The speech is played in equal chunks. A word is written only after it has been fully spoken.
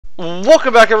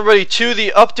Welcome back, everybody, to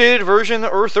the updated version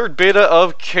or third beta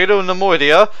of Cato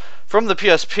Neimoidia from the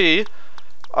PSP.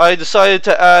 I decided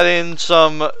to add in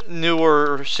some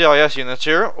newer CIS units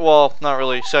here. Well, not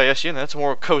really CIS units,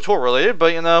 more KOTOR related,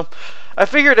 but you know, I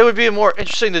figured it would be more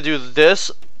interesting to do this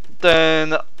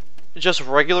than just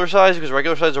regular size, because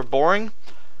regular size are boring.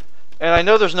 And I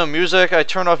know there's no music. I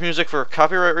turned off music for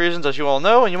copyright reasons, as you all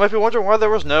know, and you might be wondering why there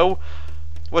was no,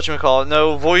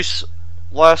 no voice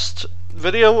last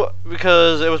video,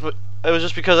 because it was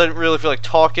just because I didn't really feel like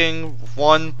talking.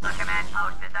 One,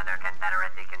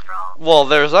 well,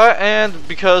 there's that, and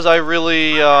because I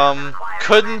really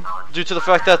couldn't, due to the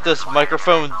fact that this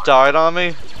microphone died on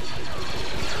me.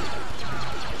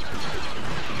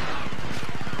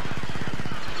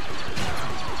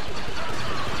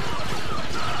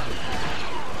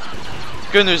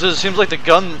 Good news is it seems like the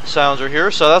gun sounds are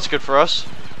here, so that's good for us.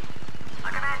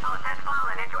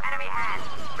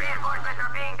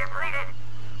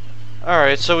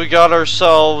 Alright, so we got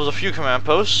ourselves a few command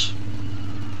posts.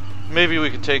 Maybe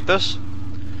we can take this.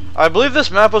 I believe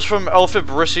this map was from Elephant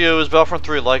Baricio's Battlefront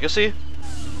 3 Legacy.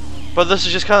 But this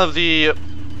is just kind of the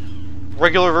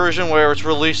regular version where it's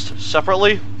released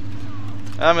separately.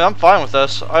 I mean, I'm fine with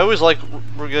this. I always like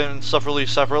we're getting stuff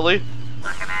released separately. The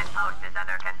command post is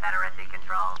under Confederacy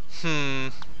control.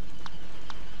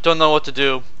 Don't know what to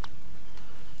do.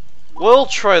 We'll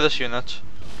try this unit.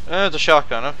 It's a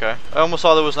shotgun, okay. I almost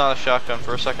thought it was not a shotgun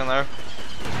for a second there.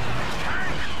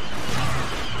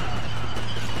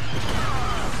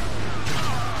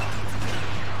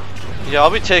 Yeah, I'll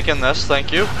be taking this,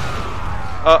 thank you.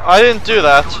 I didn't do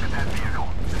that.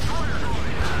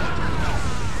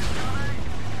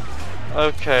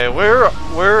 Okay,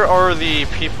 where are the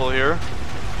people here?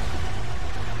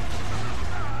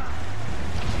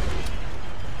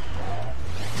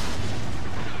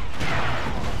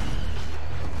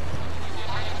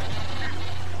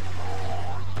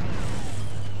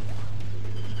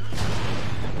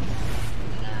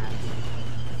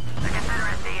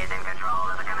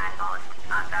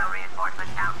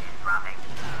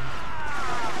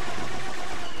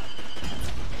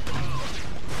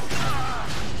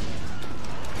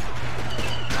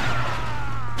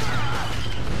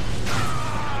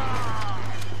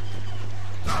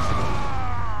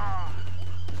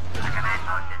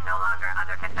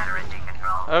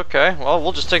 Okay, well,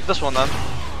 we'll just take this one then.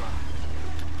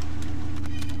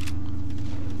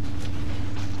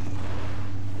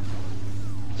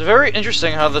 It's very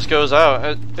interesting how this goes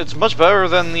out. It's much better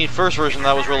than the first version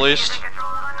that was released.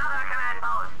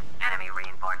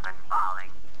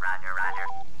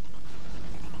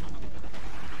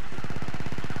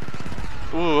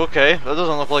 Ooh, okay, that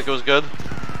doesn't look like it was good.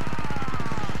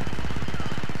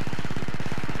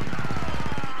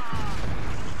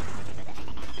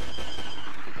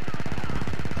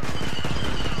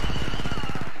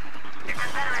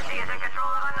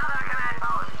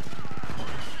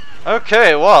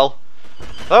 Okay, well,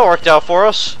 that worked out for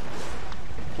us.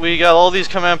 We got all these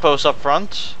command posts up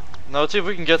front. Now let's see if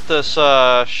we can get this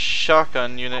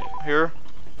shotgun unit here.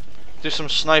 Do some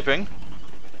sniping.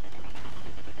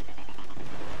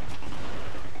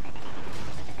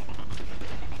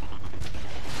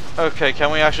 Okay,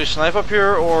 can we actually snipe up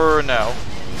here or no?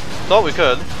 Thought we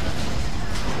could.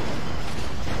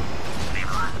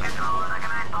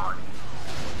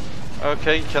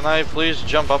 Okay, can I please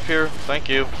jump up here? Thank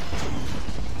you.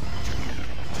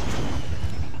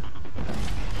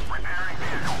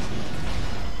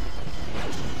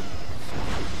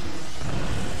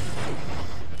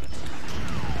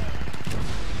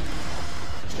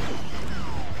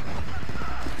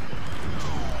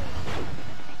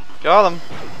 Got him.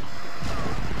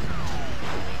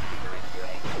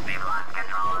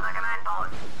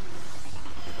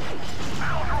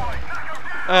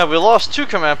 We lost 2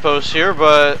 command posts here,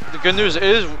 but the good news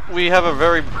is we have a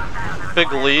very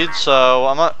big lead, so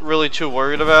I'm not really too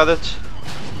worried about it.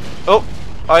 Oh,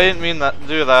 I didn't mean that.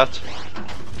 Do that.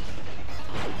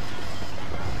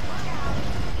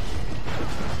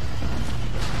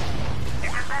 The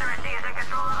Confederacy is in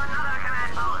control of another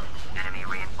command post. Enemy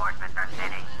reinforcements are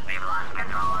thinning. We've lost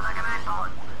control of the command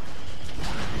post.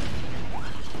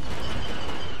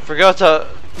 Forgot to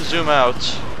zoom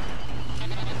out.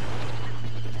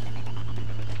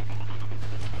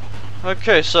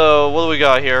 Okay, so what do we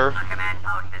got here? The command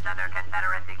post is under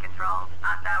Confederacy control.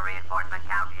 Hostile reinforcement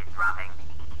count is dropping.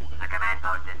 The command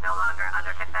post is no longer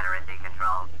under Confederacy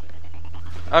control.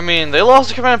 I mean, they lost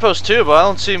the command post too, but I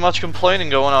don't see much complaining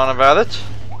going on about it.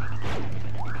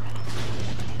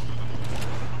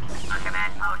 The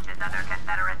command post is under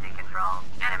Confederacy control.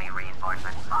 Enemy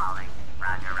reinforcements falling.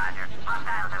 Roger, roger.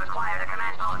 Hostiles have acquired a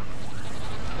command post.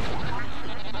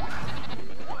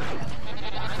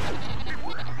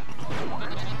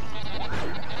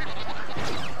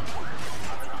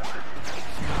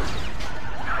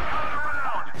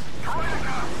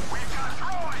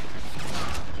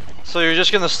 So you're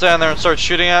just gonna stand there and start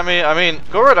shooting at me? I mean,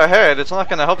 go right ahead. It's not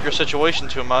gonna help your situation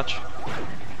too much.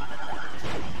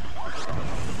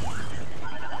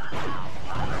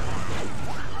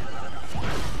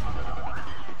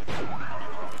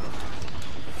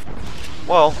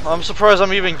 Well, I'm surprised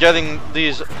I'm even getting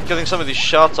some of these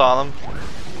shots on them.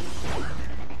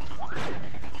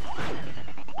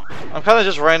 I'm kind of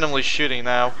just randomly shooting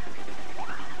now.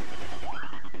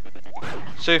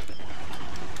 See? A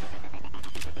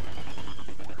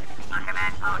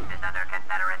command post is under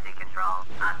Confederacy control.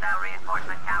 Hostile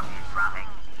reinforcement count is dropping.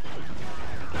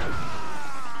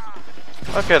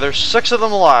 Okay, there's 6 of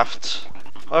them left.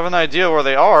 I have an idea where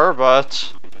they are, but...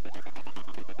 Chase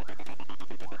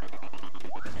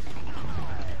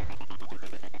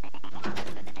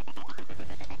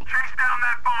down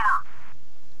that bomber!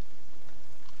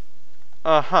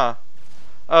 Uh-huh.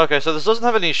 Okay, so this doesn't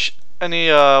have any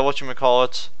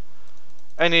whatchamacallit,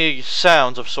 any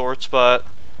sounds of sorts, but...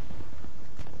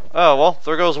 Oh, well,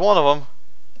 there goes one of them.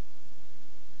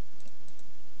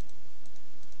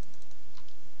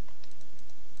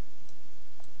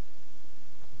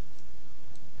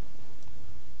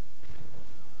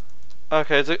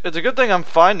 Okay, it's a good thing I'm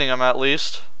finding him, at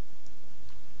least.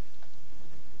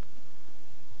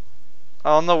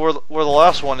 I don't know where the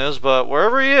last one is, but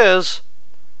wherever he is,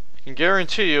 I can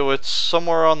guarantee you it's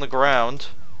somewhere on the ground.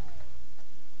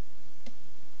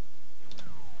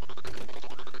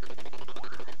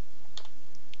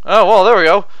 Oh, well, there we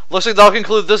go. Looks like that'll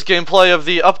conclude this gameplay of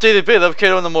the updated beta of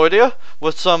Cato Neimoidia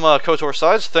with some KOTOR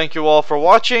sides. Thank you all for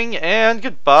watching, and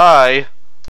goodbye.